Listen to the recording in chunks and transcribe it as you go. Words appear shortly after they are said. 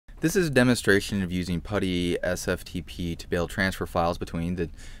This is a demonstration of using Putty SFTP to be able to transfer files between the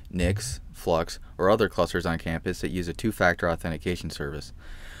NICs, Flux, or other clusters on campus that use a two-factor authentication service.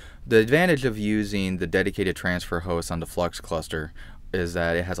 The advantage of using the dedicated transfer host on the Flux cluster is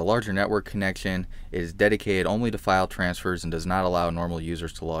that it has a larger network connection, it is dedicated only to file transfers, and does not allow normal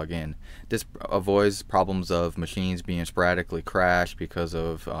users to log in. This avoids problems of machines being sporadically crashed because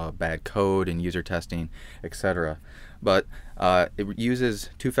of bad code and user testing, etc. But it uses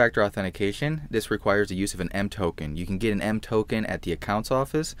two-factor authentication. This requires the use of an M token. You can get an M token at the accounts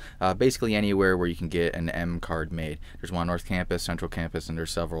office, basically anywhere where you can get an M card made. There's one on North Campus, Central Campus, and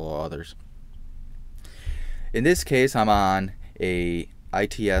there's several others. In this case, I'm on a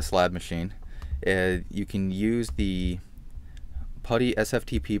ITS lab machine. You can use the Putty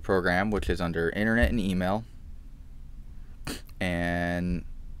SFTP program, which is under Internet and Email, and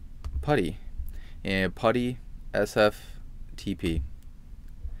Putty, and Putty SFTP.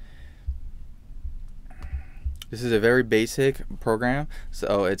 This is a very basic program,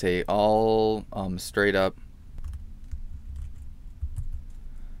 so it's a all straight up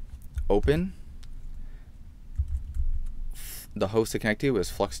open. The host to connect to is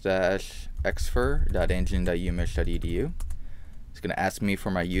flux-xfer.engine.umich.edu. It's going to ask me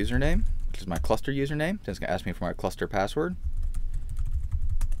for my username, which is my cluster username. Then it's going to ask me for my cluster password.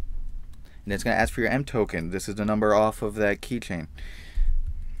 And it's going to ask for your M token. This is the number off of that keychain.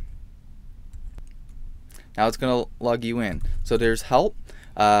 Now it's going to log you in. So there's help,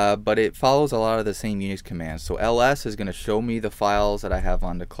 but it follows a lot of the same Unix commands. So ls is going to show me the files that I have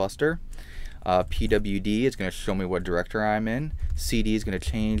on the cluster. PWD is going to show me what directory I'm in. CD is going to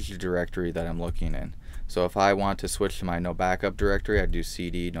change the directory that I'm looking in. So if I want to switch to my no backup directory, I do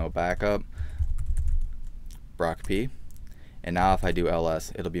CD no backup broc-p. And now if I do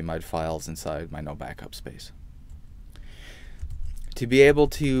ls, it'll be my files inside my no backup space. To be able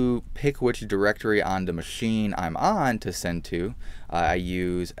to pick which directory on the machine I'm on to send to, I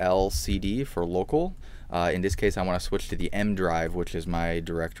use lcd for local. In this case, I want to switch to the M drive, which is my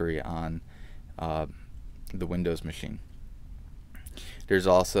directory on the Windows machine. There's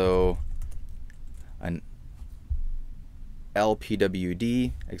also an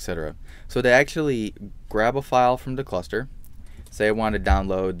lpwd, etc. So to actually grab a file from the cluster, say I want to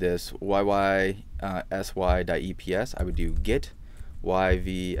download this yySY.eps, I would do git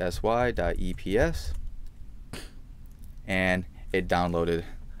yvsy.eps, and it downloaded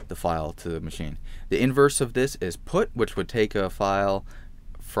the file to the machine. The inverse of this is put, which would take a file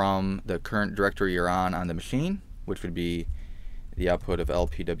from the current directory you're on the machine, which would be the output of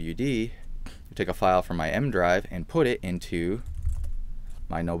lpwd. Take a file from my M drive and put it into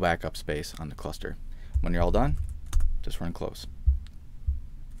my no backup space on the cluster. When you're all done, just run close.